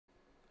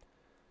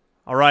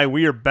All right,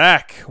 we are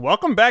back.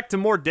 Welcome back to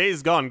more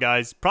Days Gone,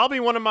 guys.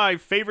 Probably one of my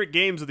favorite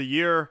games of the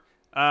year.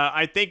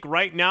 I think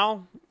right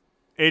now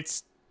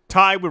it's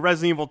tied with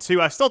Resident Evil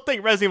 2. I still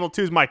think Resident Evil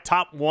 2 is my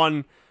top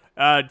one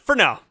for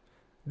now.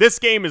 This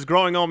game is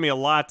growing on me a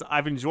lot.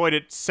 I've enjoyed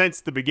it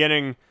since the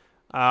beginning.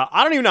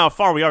 I don't even know how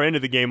far we are into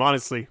the game,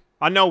 honestly.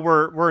 I know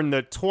we're in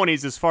the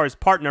 20s as far as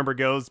part number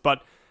goes,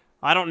 but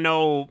I don't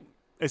know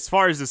as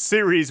far as the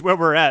series where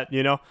we're at,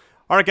 you know?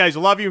 All right, guys, I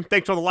love you.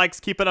 Thanks for all the likes.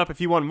 Keep it up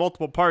if you want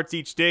multiple parts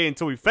each day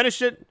until we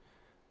finish it.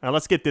 Now,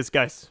 let's get this,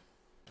 guys.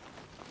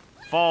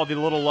 Follow the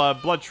little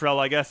blood trail,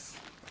 I guess.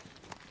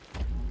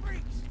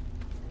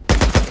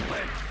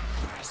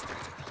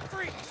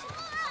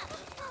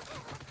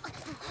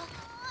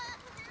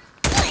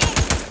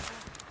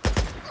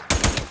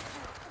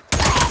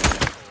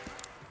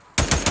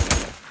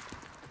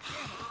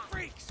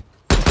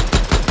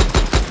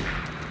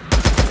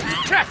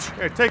 Catch!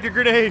 Here, take your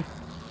grenade.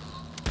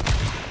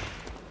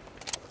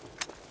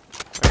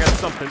 I got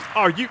something.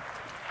 Oh, you...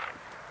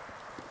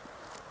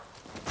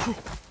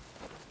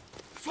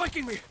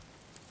 Flanking me!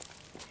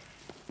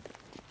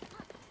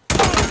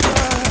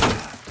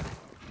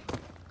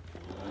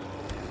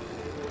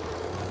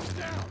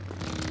 Down!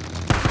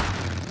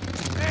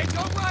 Hey,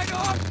 don't ride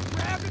off!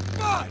 We're having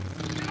fun!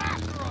 Get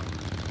after him!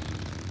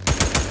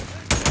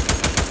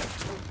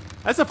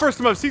 That's the first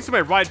time I've seen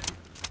somebody ride...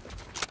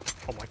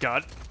 Oh my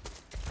god.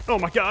 Oh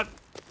my god.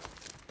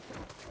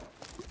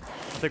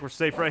 I think we're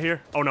safe right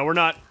here. Oh no, we're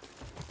not.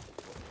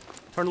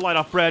 Turn the light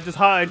off, Brad. Just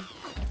hide.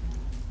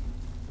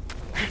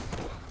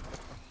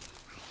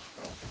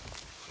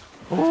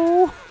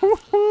 Oh,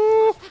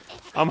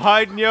 I'm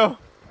hiding, yo.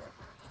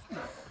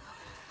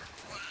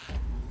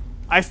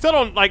 I still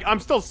don't, like, I'm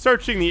still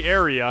searching the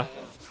area.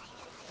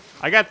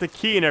 I got the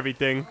key and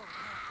everything.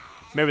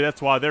 Maybe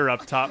that's why they're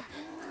up top.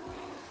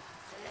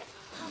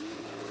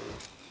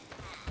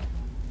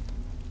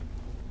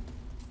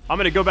 I'm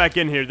gonna go back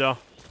in here, though.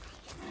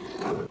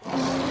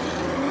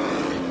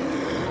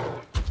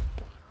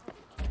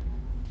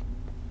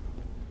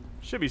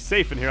 Should be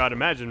safe in here, I'd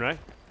imagine, right?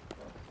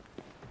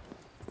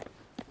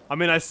 I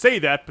mean, I say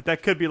that, but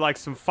that could be like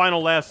some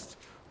final last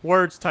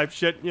words type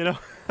shit, you know?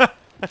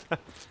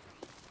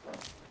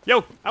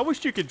 Yo, I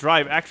wish you could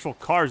drive actual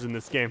cars in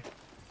this game.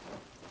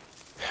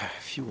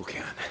 Fuel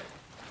can.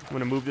 I'm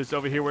gonna move this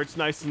over here where it's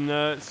nice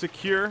and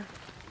secure.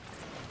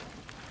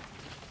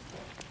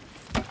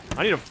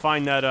 I need to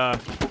find that,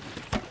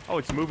 Oh,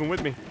 it's moving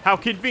with me. How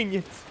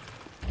convenient.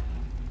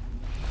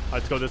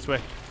 Let's go this way.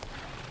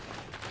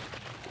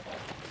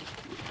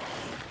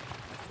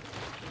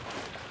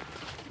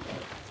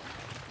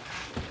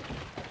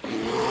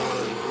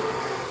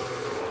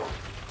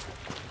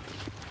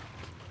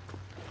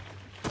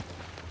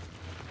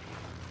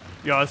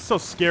 Yo, it's so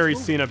scary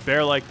seeing a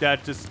bear like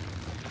that just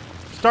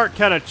start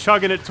kind of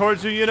chugging it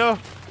towards you, you know?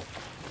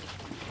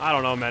 I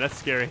don't know, man. That's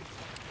scary.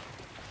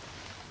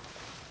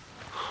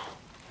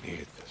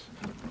 Needed this.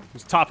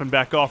 Just topping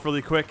back off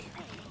really quick.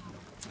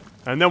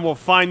 And then we'll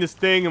find this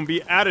thing and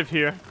be out of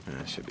here.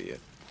 That should be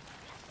it.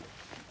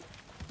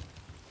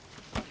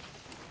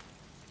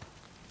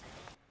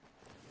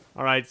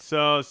 Alright,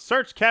 so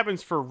search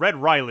cabins for Red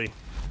Riley.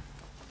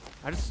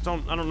 I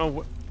don't know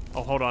what...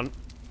 Oh, hold on.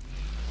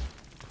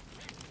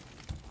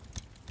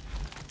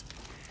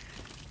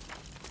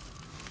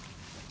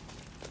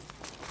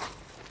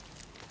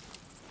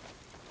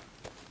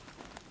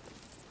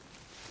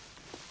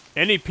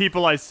 Any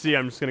people I see,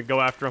 I'm just gonna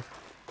go after them.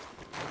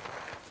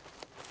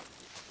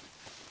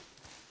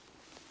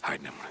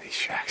 Hiding in one of these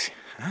shacks,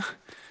 huh?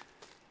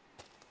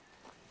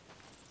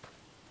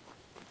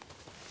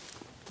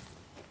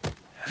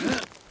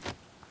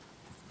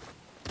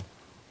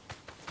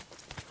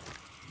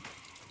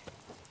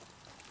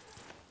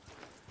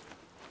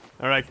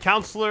 All right,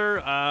 counselor.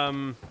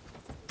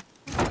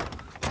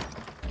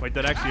 Wait,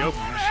 that actually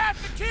opens. I'm gonna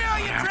have to kill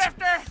you,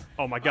 Drifter!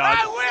 Oh my god.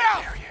 I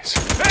will! There he is.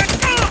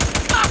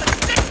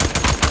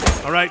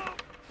 All right.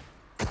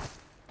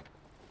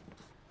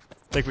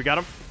 Think we got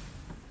him?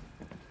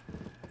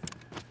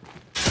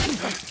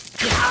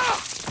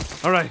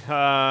 All right.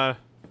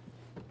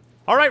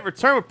 All right.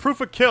 Return with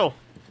proof of kill.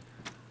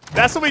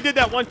 That's what we did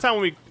that one time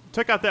when we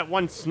took out that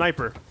one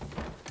sniper.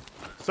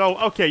 So,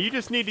 okay, you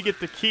just need to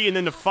get the key and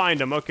then to find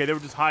them. Okay, they were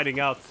just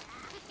hiding out.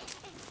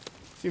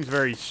 Seems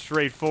very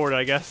straightforward,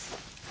 I guess.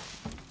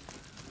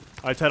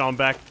 All right, let's head on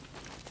back.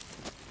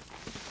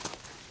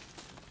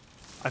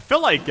 I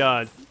feel like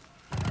the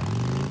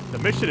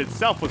mission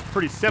itself was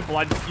pretty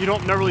simple. You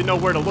don't really know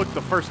where to look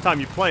the first time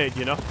you play it,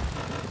 you know?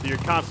 So you're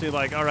constantly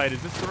like, all right,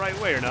 is this the right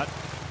way or not?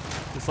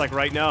 Just like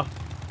right now.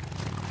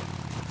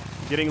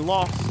 Getting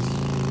lost.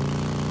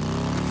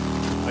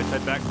 Let's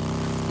head back.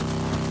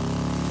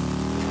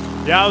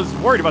 Yeah, I was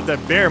worried about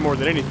that bear more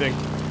than anything.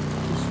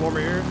 Swarmer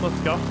here, let's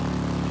go.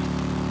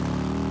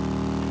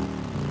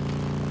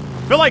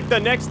 I feel like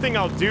the next thing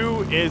I'll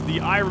do is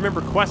the I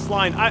Remember quest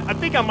line. I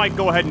think I might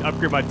go ahead and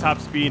upgrade my top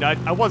speed.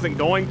 I wasn't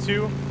going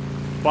to,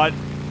 but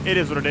it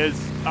is what it is.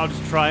 I'll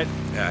just try it.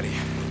 Addy,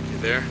 you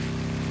there?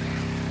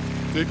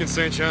 Deacon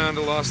St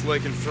to Lost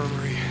Lake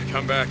Infirmary.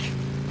 Come back.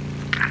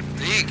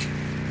 Deke.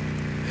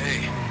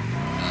 Hey.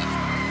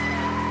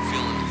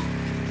 Feeling a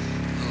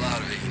little out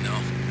of it, you know.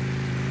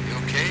 You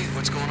okay?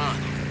 What's going on?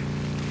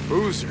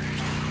 Boozer.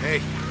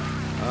 Hey.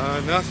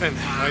 Nothing.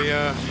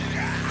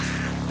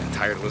 I'm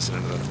tired of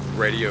listening to the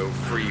Radio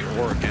Free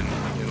Oregon.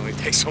 It only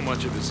takes so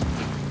much of this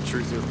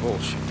truth or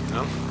bullshit, you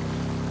know?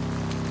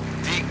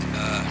 Deke,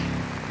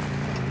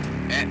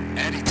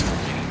 Addie told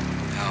me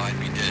how I'd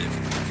be dead if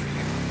it weren't for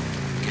you.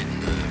 Getting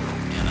the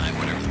NI,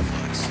 whatever the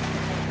fuck's.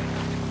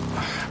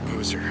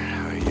 Boozer,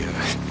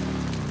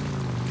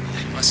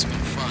 It must have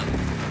been fun.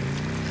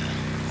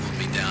 Holding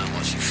me down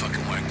while she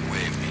fucking whacked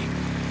away at me.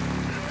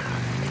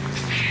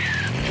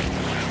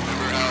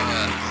 Remember how,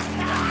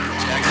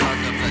 Jack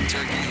knocked up that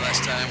turkey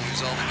last time we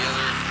was all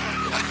together?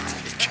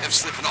 It kept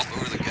slipping all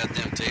over the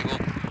goddamn table.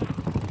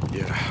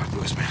 Yeah,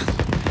 Booze, man.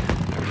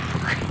 I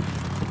remember.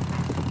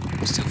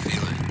 I still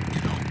feel it,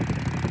 you know.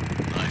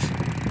 Knife.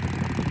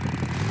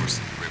 Worse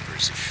than the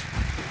rippers.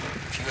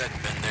 If you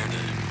hadn't been there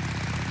to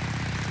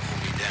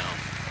hold me down,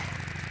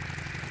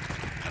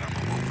 I don't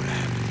know what would have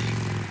happened to you.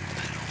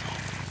 I don't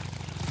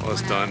know. Well,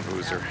 it's done,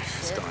 Boozer.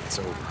 It's done. It's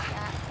over.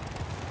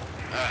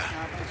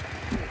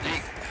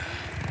 Deke.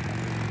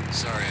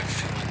 Sorry, I'm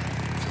feeling a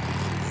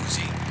little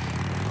woozy.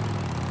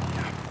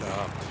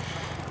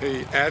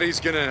 Hey, Addie's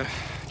gonna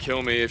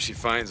kill me if she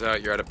finds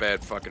out you're out of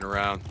bed fucking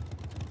around.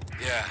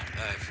 Yeah,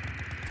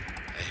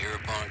 I hear a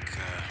bunk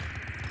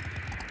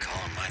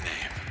calling my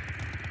name.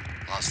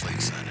 Lost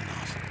Lake signing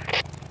off.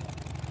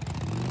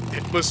 Hey,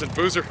 listen,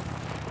 Boozer.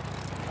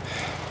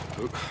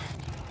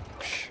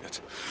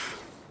 Shit.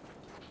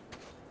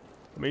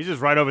 I mean, he's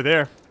just right over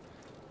there.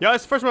 Yeah,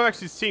 it's the first time I've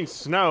actually seen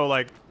snow.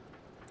 Like,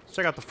 let's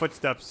check out the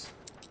footsteps.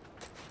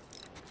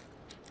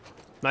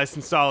 Nice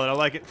and solid. I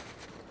like it.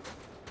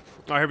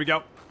 All right, here we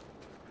go.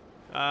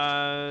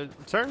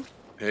 Turn.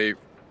 Hey,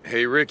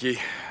 Ricky.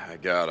 I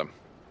got him.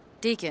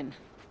 Deacon,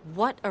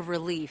 what a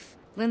relief.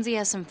 Lindsay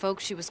has some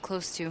folks she was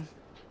close to.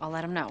 I'll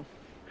let him know.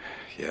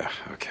 Yeah,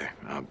 okay.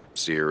 I'll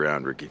see you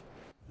around, Ricky.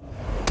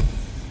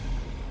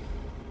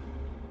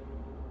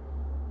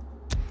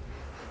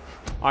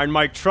 Iron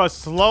Mike Trust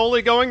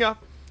slowly going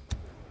up.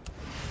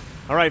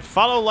 All right,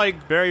 follow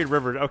like buried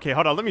river. Okay,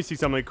 hold on. Let me see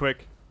something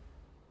quick.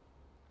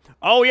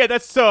 Oh yeah,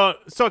 that's so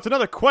it's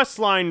another quest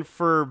line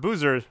for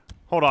Boozer.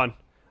 Hold on.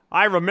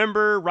 I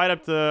remember right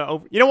up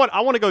the. You know what? I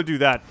want to go do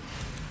that. I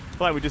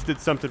feel like we just did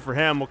something for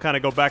him. We'll kind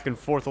of go back and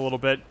forth a little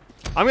bit.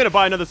 I'm gonna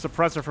buy another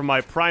suppressor for my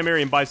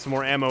primary and buy some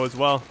more ammo as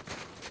well.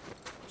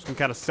 Just gonna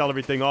kind of sell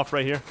everything off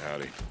right here.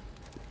 Howdy.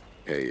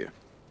 Hey,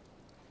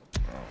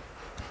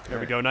 There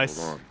we go. Nice.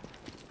 Hold on.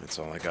 That's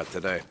all I got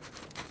today.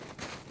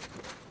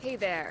 Hey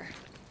there.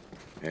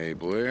 Hey,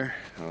 Blair.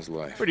 How's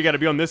life? Where do you got to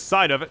be on this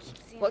side of it?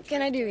 What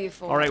can I do you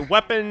for? All right,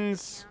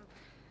 weapons.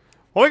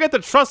 Well, we got the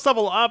trust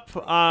level up.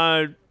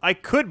 I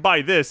could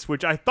buy this,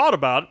 which I thought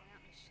about,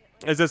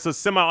 as it's a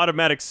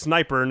semi-automatic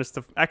sniper, and it's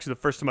actually the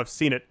first time I've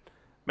seen it.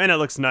 Man, that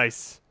looks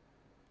nice.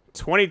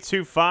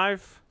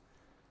 22.5.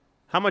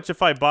 How much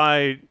if I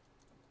buy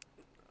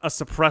a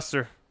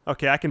suppressor?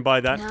 Okay, I can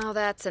buy that. Now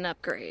that's an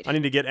upgrade. I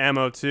need to get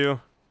ammo too.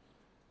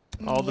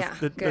 All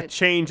the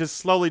change is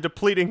slowly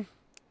depleting.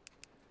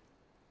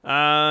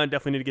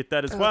 Definitely need to get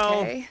that as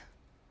well. Okay.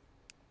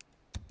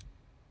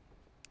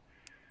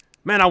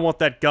 Man, I want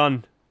that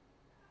gun.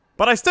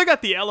 But I still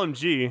got the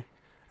LMG.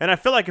 And I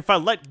feel like if I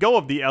let go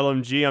of the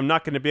LMG, I'm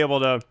not going to be able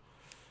to...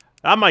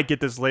 I might get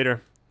this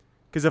later.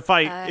 Because if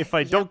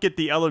I don't get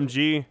the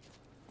LMG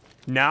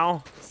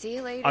now, see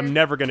you later. I'm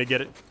never going to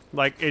get it.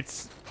 Like,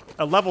 it's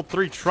a level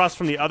 3 trust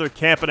from the other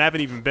camp, and I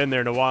haven't even been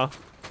there in a while.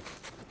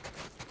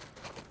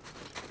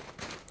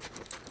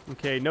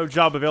 Okay, no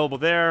job available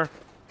there.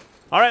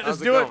 All right, let's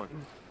do it.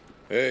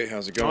 Hey,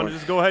 how's it I want going? to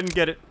just go ahead and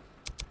get it.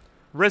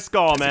 Risk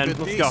all, man. It's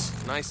a good Let's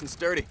piece. go. Nice and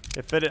sturdy.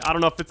 I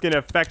don't know if it's going to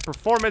affect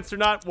performance or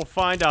not. We'll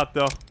find out,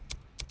 though.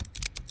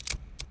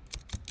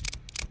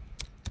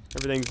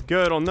 Everything's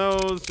good on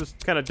those.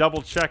 Just kind of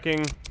double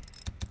checking.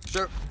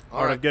 Sure.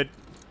 All right, good.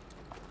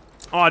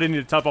 Oh, I didn't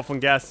need to top off on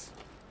gas.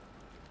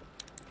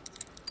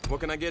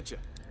 What can I get you?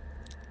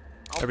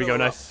 There we go.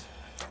 Nice.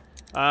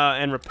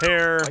 And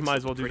repair. Might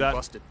as well do that.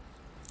 Busted.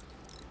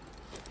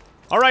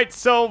 All right,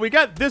 so we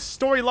got this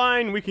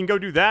storyline. We can go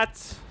do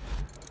that.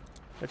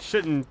 That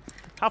shouldn't...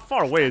 How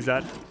far away is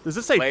that? Does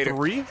this say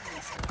 3?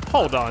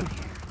 Hold on.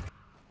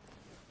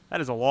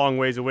 That is a long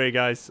ways away,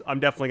 guys. I'm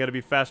definitely going to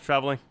be fast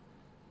traveling.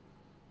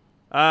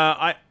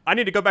 I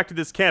need to go back to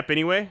this camp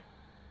anyway.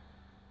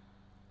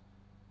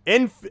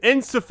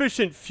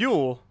 Insufficient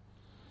fuel.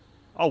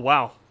 Oh,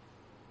 wow.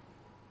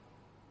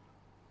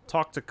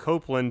 Talk to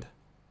Copeland.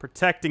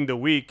 Protecting the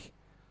weak.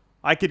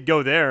 I could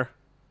go there.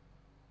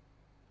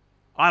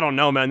 I don't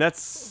know, man.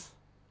 That's...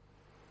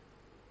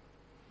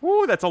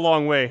 Woo, that's a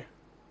long way.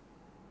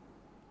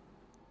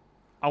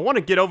 I want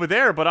to get over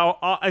there, but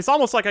it's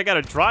almost like I got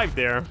to drive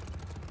there.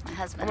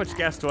 How much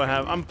gas do I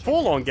have? I'm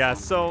full on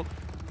gas, so...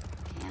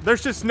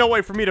 There's just no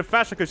way for me to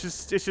fast travel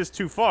because it's just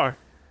too far.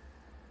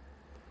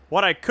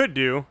 What I could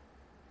do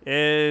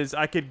is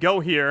I could go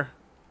here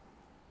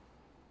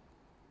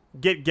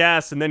get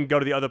gas, and then go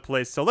to the other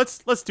place. So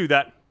let's do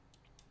that.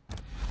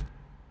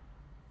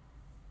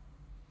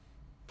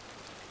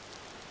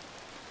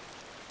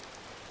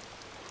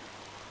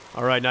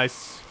 All right,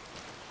 nice.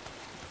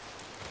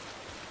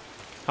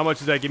 How much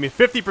does that give me?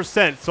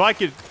 50%, so I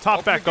could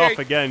top back off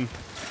again.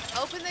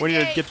 We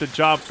need to get the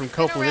job from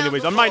Copeland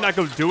anyways. I might not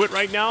go do it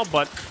right now,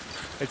 but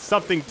it's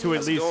something to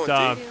at least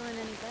have.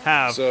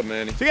 What's up,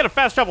 Manny? So you got to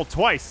fast travel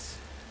twice.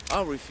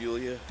 I'll refuel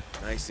you.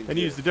 Nice and And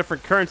good. use a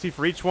different currency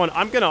for each one.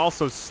 I'm going to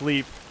also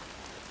sleep.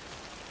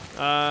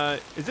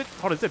 Is it?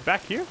 Hold on, is it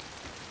back here?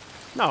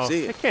 No,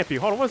 it can't be.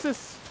 Hold on, what's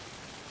this?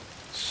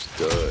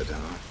 Stud,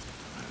 huh?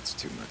 That's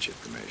too much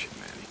information,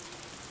 Manny.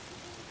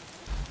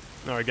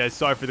 All right, guys,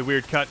 sorry for the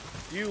weird cut.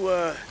 You,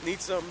 need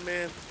something,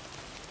 man?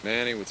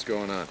 Manny, what's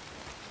going on? I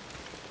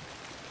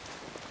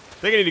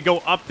think I need to go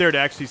up there to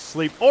actually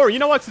sleep. Or, you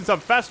know what? Since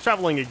I'm fast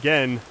traveling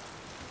again,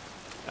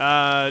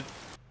 let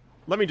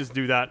me just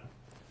do that.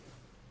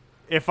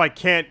 If I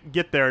can't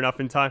get there enough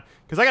in time.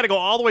 Because I got to go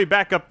all the way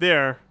back up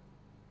there.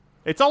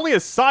 It's only a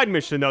side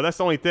mission, though. That's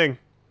the only thing.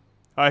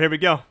 All right, here we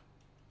go.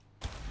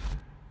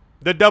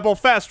 The double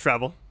fast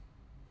travel.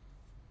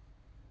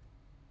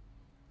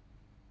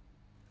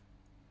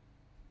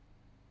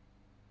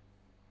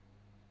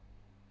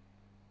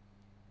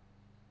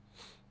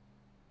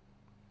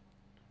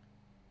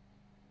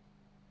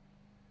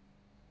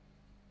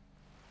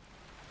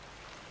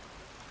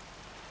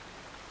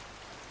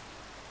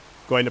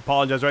 Go ahead and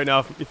apologize right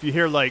now if you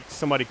hear like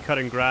somebody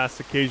cutting grass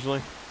occasionally.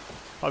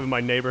 Probably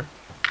my neighbor.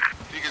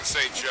 Deacon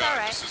St. John, all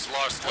right. this is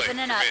Lost Lake. Open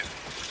it Come up.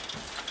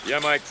 in. Yeah,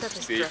 Mike. So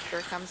this Steve.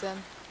 drifter comes in.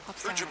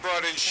 Heard you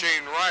brought in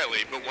Shane Riley,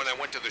 but when I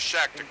went to the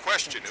shack to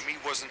question him, he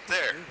wasn't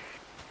there.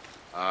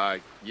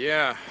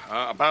 Yeah,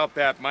 about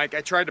that, Mike.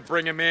 I tried to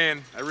bring him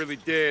in. I really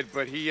did,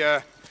 but he,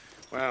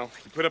 well,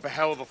 he put up a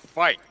hell of a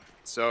fight.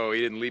 So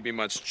he didn't leave me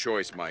much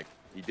choice, Mike.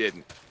 He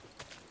didn't.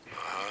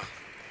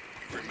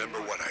 Remember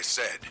what I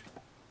said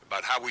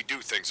about how we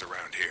do things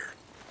around here.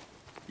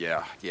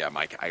 Yeah,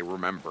 Mike, I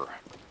remember.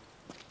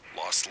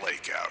 Lost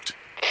Lake out.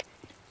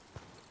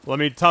 Let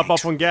me top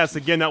off on gas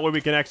again. That way we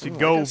can actually Ooh, I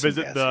go got some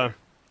visit gas the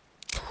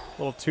here.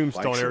 little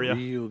tombstone Like's area. a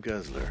real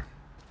guzzler.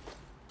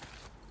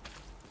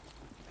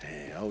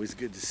 Hey, always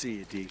good to see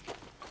you, Deke.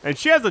 And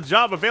she has a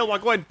job available. I'll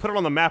go ahead and put it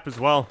on the map as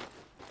well.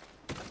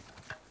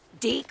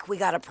 Deke, we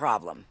got a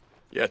problem.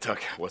 Yeah,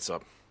 Tuck, what's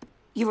up?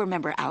 You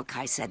remember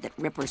Alki said that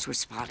rippers were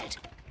spotted,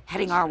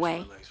 heading our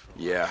way?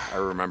 Yeah, I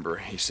remember.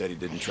 He said he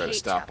didn't try to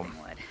stop him.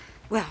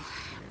 Well,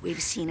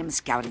 we've seen him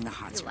scouting the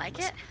hot You like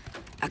springs. it?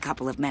 A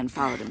couple of men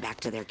followed him back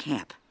to their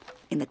camp,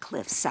 in the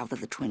cliffs south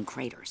of the Twin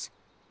Craters.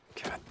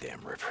 Goddamn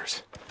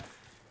rivers.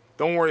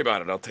 Don't worry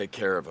about it. I'll take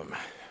care of him.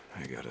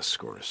 I got a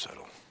score to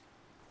settle.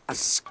 A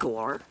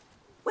score?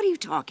 What are you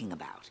talking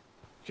about?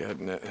 God,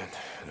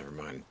 never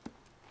mind.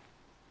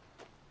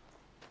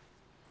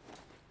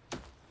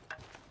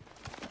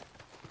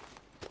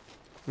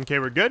 Okay,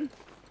 we're good.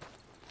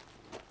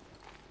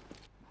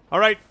 All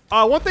right.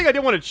 One thing I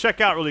did want to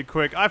check out really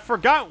quick. I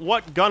forgot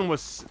what gun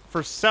was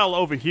for sale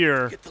over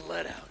here. Get the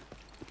lead out.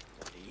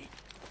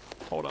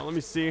 Hold on, let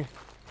me see.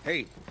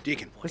 Hey,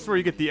 Deacon. This is where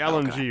you get the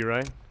LMG,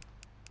 right?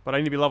 But I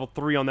need to be level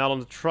 3 on that on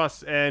the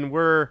trust, and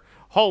we're...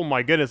 Oh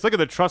my goodness, look at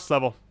the trust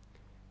level.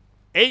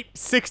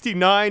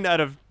 869 out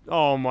of...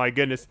 Oh my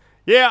goodness.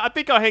 Yeah, I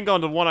think I'll hang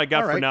on to the one I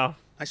got for now.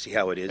 I see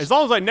how it is. As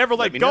long as I never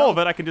let me go know of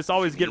it, I can just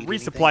always if you get need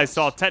anything resupplies,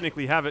 so I'll else.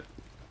 technically have it.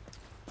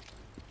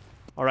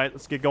 Alright,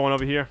 let's get going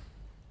over here.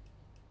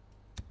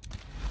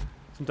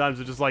 Sometimes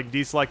it's just like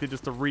deselected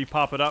just to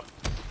re-pop it up.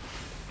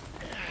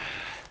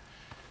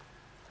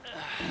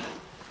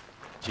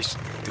 Just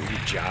do your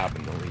job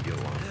and they'll leave you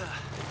alone.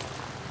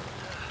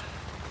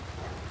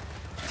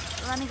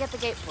 Let me get the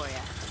gate for you.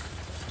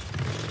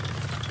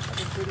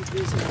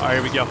 Alright,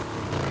 here we go.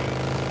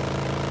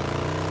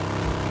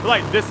 I feel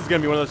like this is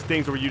going to be one of those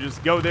things where you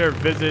just go there,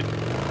 visit,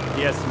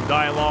 he has some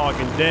dialogue,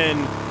 and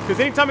then... Because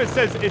anytime it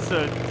says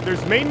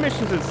there's main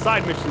missions and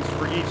side missions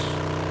for each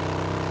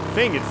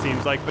thing, it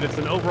seems like, but it's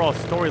an overall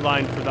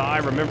storyline for the I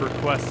Remember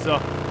quest, so I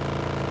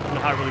don't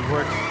know how it really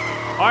works.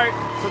 Alright,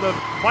 so the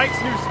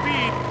bike's new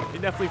speed,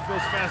 it definitely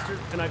feels faster,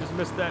 and I just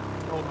missed that.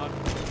 Hold on.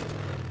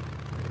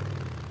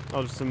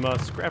 Oh, there's some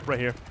scrap right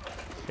here.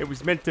 It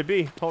was meant to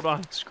be. Hold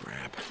on.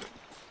 Scrap.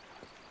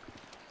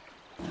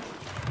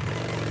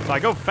 So I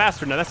go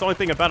faster now. That's the only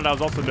thing about it I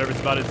was also nervous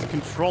about is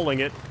controlling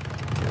it.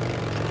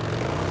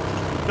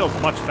 It feels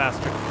much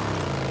faster.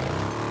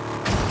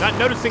 Not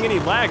noticing any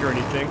lag or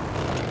anything.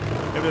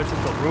 Maybe there's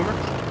just a rumor.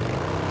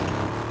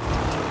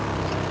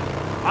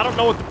 I don't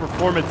know what the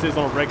performance is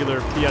on a regular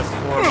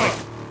PS4.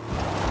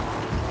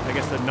 Like, I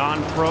guess a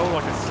non-pro,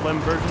 like a slim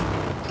version.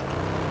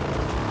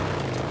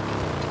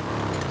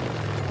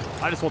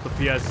 I just want the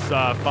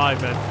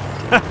PS5,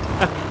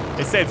 man.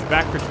 They say it's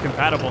backwards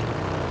compatible.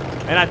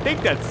 And I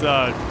think that's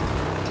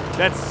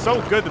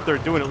so good that they're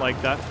doing it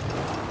like that.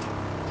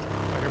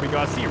 Right, here we go.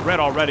 I see red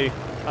already.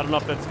 I don't know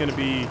if that's going to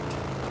be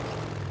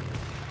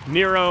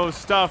Nero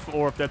stuff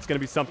or if that's going to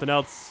be something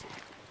else.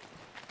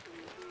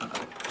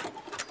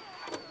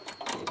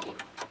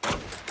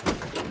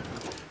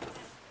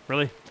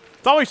 Really?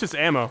 It's always just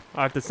ammo.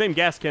 The same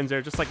gas cans there,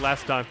 just like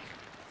last time.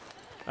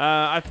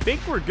 I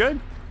think we're good.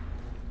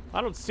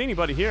 I don't see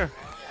anybody here.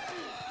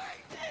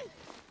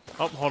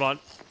 Oh, hold on.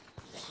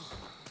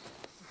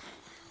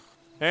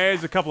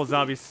 There's a couple of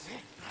zombies.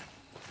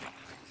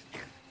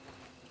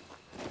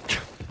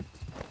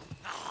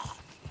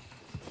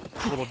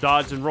 A little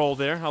dodge and roll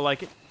there. I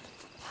like it.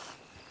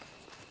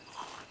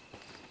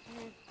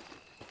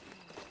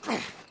 I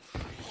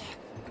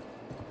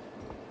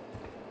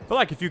feel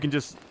like if you can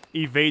just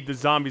evade the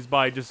zombies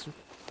by just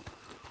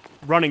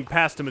running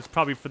past them, it's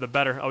probably for the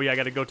better. Oh yeah, I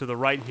gotta go to the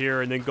right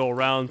here and then go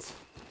around.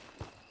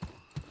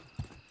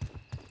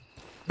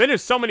 Been here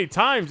so many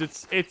times,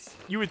 it's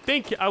you would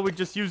think I would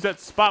just use that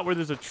spot where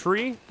there's a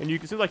tree and you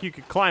can see like you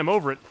could climb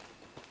over it.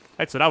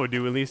 That's what I would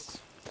do at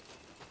least.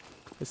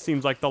 This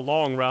seems like the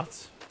long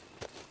routes.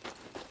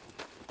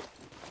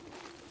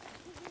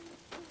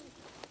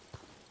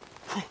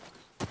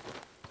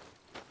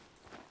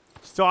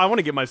 So I want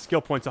to get my skill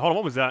points. Hold on,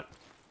 what was that?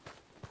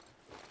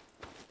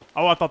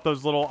 Oh, I thought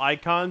those little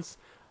icons.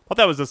 I thought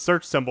that was a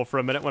search symbol for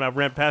a minute when I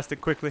ran past it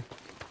quickly.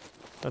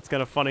 That's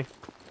kind of funny.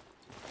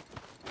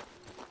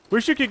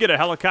 Wish you could get a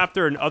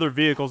helicopter and other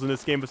vehicles in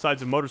this game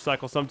besides a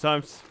motorcycle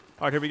sometimes.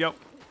 All right, here we go.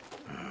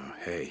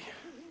 Hey,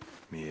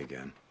 me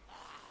again.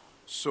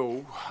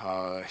 So,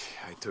 I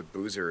took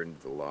Boozer into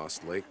the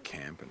Lost Lake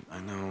camp, and I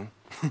know,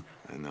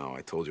 I know,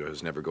 I told you I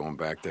was never going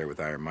back there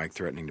with Iron Mike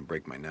threatening to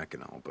break my neck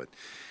and all, but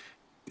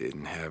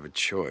didn't have a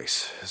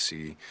choice.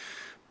 See,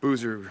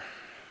 Boozer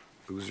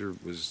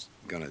was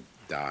gonna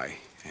die,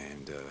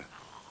 and,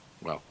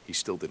 well, he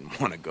still didn't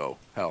want to go.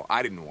 Hell,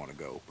 I didn't want to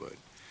go, but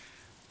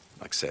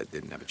like I said,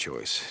 didn't have a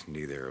choice.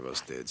 Neither of us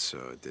did, so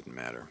it didn't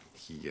matter.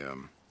 He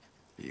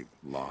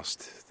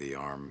lost the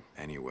arm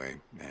anyway,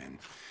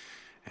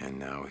 and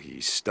now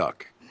he's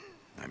stuck.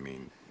 I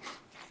mean,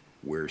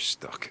 we're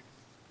stuck.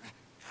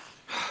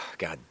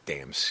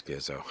 Goddamn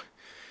Skizzo.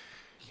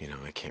 You know,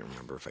 I can't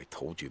remember if I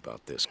told you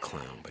about this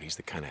clown, but he's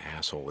the kind of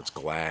asshole that's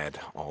glad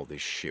all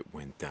this shit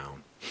went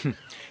down.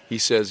 He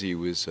says he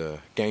was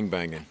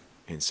gangbanging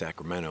in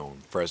Sacramento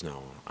and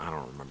Fresno. I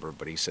don't remember,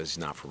 but he says he's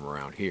not from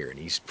around here, and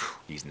he's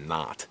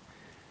not.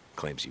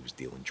 Claims he was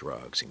dealing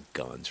drugs and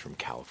guns from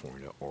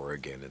California to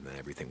Oregon, and then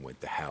everything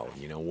went to hell.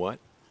 And you know what?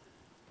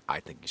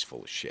 I think he's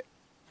full of shit.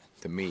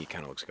 To me, he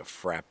kind of looks like a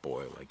frat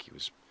boy, like he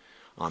was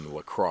on the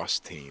lacrosse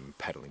team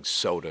peddling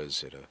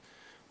sodas at a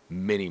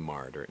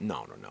mini-mart. Or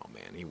no,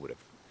 man. He would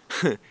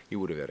have he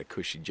would have had a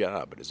cushy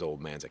job at his old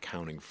man's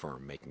accounting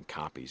firm, making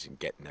copies and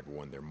getting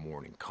everyone their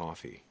morning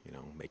coffee. You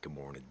know, making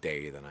more in a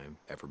day than I've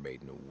ever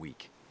made in a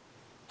week.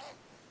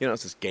 You know,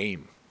 it's this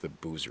game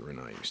that Boozer and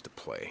I used to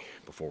play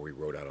before we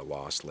rode out of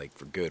Lost Lake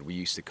for good. We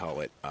used to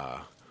call it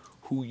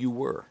Who You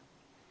Were.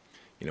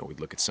 You know, we'd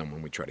look at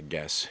someone, we'd try to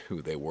guess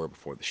who they were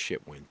before the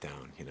shit went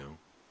down, you know.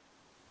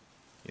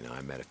 You know,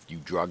 I met a few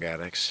drug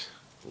addicts,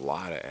 a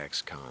lot of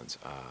ex-cons,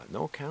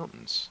 no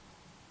accountants.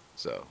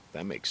 So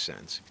that makes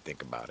sense if you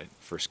think about it.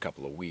 First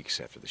couple of weeks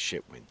after the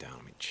shit went down,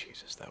 I mean,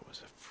 Jesus, that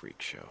was a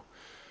freak show.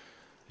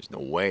 There's no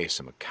way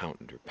some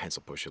accountant or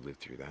pencil pusher lived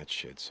through that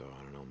shit, so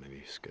I don't know,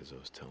 maybe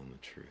Skizzo's telling the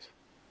truth.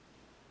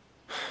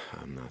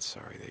 I'm not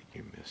sorry that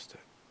you missed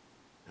it.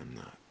 I'm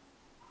not.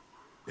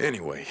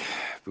 Anyway,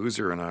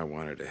 Boozer and I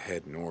wanted to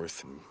head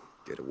north and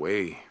get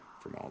away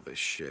from all this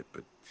shit,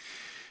 but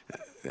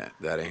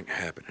that ain't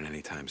happening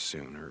anytime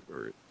soon,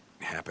 or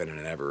happening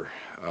ever.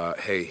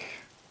 Hey,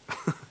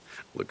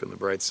 look on the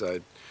bright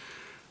side.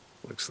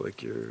 Looks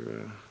like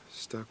you're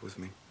stuck with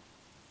me.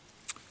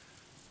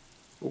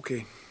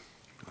 Okay,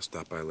 I'll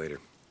stop by later.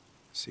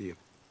 See you.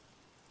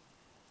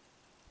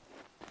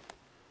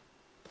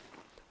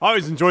 I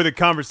always enjoy the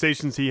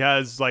conversations he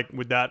has, like,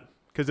 with that,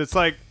 because it's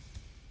like,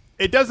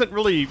 it doesn't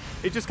really,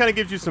 it just kind of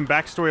gives you some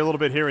backstory a little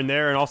bit here and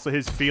there, and also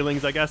his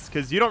feelings, I guess,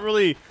 because you don't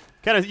really,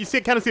 kind of see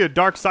the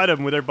dark side of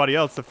him with everybody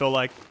else, I feel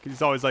like,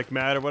 he's always, like,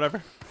 mad or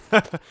whatever.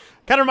 Kind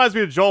of reminds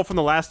me of Joel from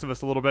The Last of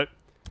Us a little bit.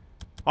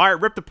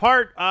 Alright, ripped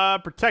apart,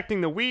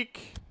 protecting the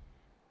weak.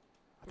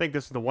 I think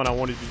this is the one I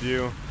wanted to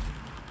do.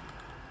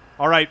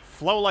 Alright,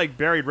 flow like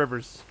buried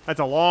rivers. That's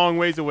a long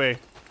ways away.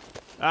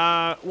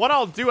 What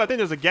I'll do, I think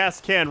there's a gas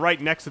can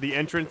right next to the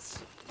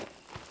entrance.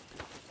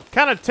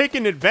 Kind of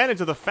taking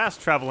advantage of the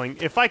fast traveling.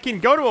 If I can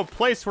go to a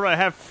place where I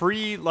have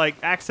free, like,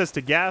 access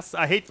to gas,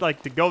 I hate,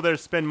 like, to go there,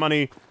 spend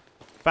money,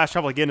 fast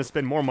travel again and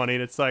spend more money,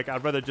 and it's like,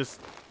 I'd rather just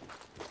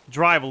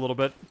drive a little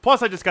bit.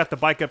 Plus, I just got the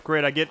bike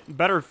upgrade. I get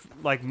better,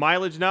 like,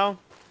 mileage now.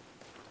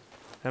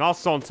 And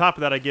also, on top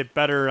of that, I get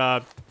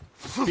better,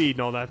 speed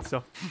and all that,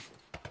 so.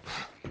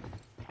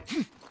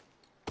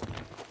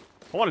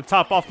 I want to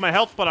top off my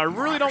health, but I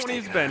really don't want to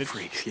use bandage.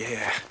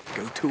 Yeah,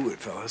 go to it,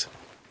 fellas.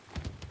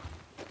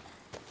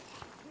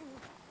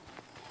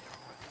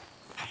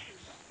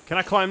 Can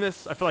I climb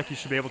this? I feel like you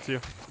should be able to.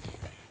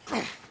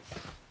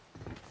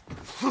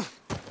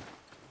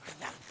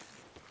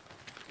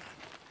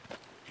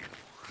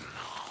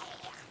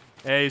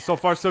 Hey, so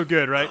far so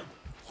good, right?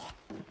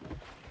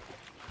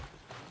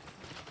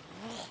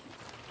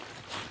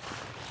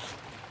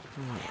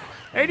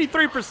 Hmm.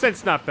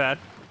 83%'s not bad.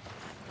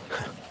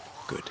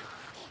 Good.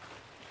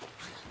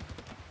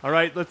 All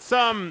right, let's see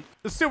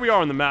where we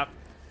are on the map.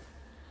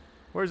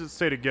 Where does it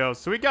say to go?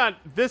 So we got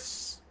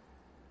this.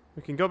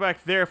 We can go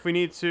back there if we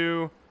need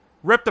to.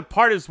 Ripped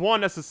Apart is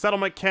one. That's a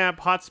settlement camp.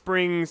 Hot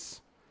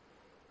Springs.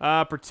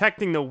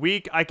 Protecting the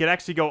Weak. I could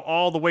actually go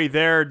all the way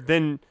there,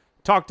 then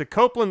talk to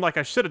Copeland like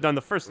I should have done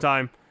the first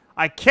time.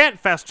 I can't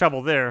fast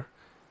travel there.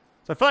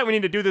 So I feel like we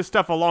need to do this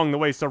stuff along the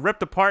way. So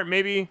Ripped Apart,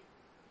 maybe.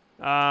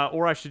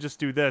 Or I should just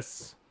do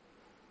this.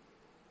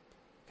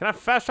 Can I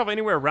fast travel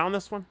anywhere around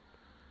this one?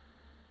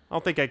 I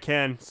don't think I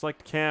can.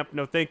 Select camp.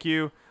 No, thank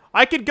you.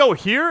 I could go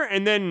here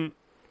and then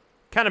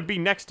kind of be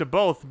next to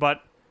both,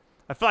 but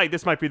I feel like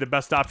this might be the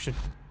best option.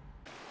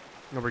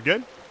 Are we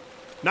good?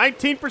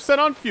 19%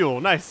 on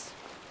fuel. Nice.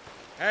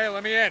 Hey,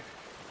 let me in.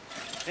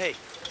 Hey,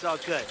 it's all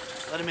good.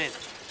 Let him in.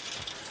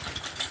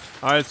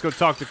 All right, let's go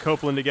talk to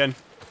Copeland again.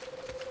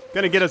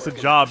 Gonna get us a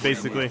job,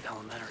 basically.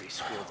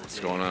 What's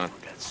going on?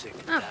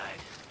 Oh.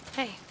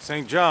 Hey.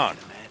 St. John,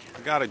 I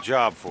got a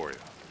job for you.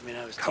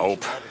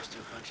 Cope.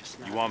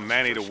 You want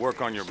Manny to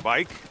work on your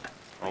bike?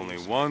 Only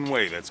one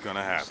way that's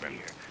gonna happen.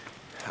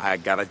 I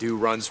gotta do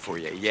runs for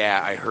you.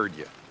 Yeah, I heard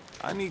you.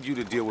 I need you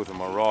to deal with a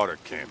marauder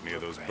camp near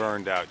those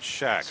burned-out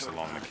shacks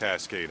along the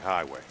Cascade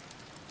Highway.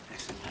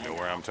 You know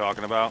where I'm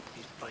talking about?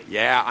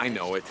 Yeah, I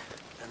know it.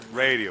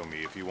 Radio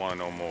me if you want to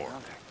know more.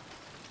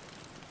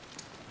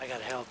 I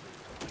gotta help.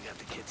 We got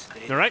the kids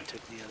today. All right.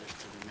 Took the others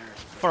to the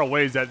American. Far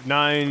away is at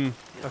 9.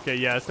 Okay,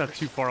 yeah, it's not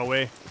too far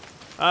away.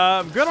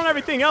 Good on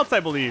everything else, I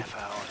believe.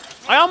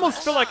 I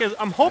almost feel like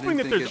I'm hoping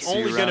that there's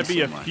only going to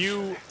be a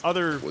few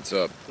other, What's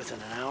up? Within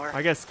an hour.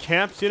 I guess,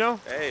 camps, you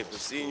know? Hey, been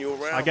seeing you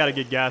around. I got to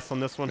get gas on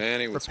this one.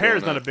 Manny, what's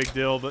Repair's going not on? a big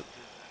deal, but...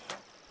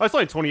 Oh, it's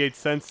only 28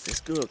 cents.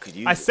 It's good. Could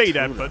use I a say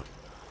that, tune-up.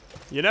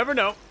 but you never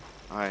know.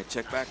 All right,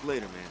 check back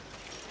later, man.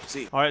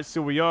 See you. All right,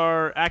 so we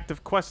are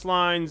active quest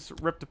lines,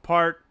 Ripped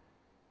Apart.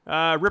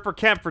 Ripper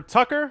camp for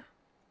Tucker.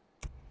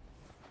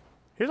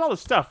 Here's all the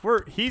stuff.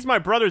 He's my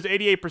brother's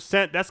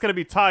 88%. That's going to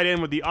be tied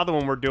in with the other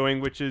one we're doing,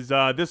 which is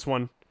this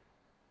one.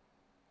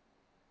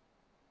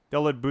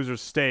 They'll let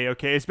boozers stay.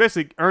 Okay, it's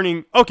basically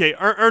earning... Okay,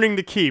 earning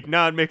the keep.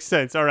 Now it makes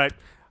sense. All right.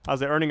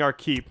 How's it? Earning our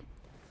keep.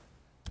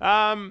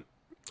 I don't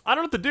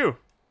know what to do.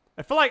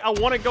 I feel like I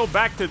want to go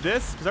back to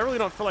this, because I really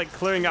don't feel like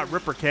clearing out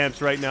Ripper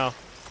camps right now.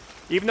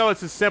 Even though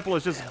it's as simple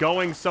as just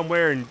going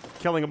somewhere and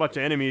killing a bunch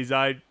of enemies,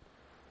 I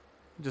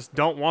just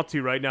don't want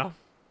to right now.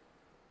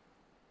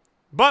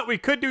 But we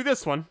could do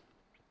this one.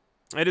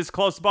 It is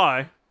close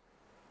by.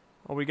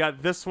 Oh, we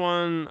got this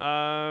one.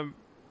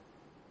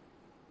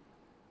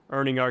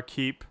 Earning our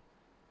keep.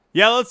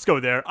 Yeah, let's go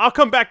there. I'll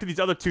come back to these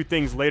other two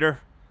things later.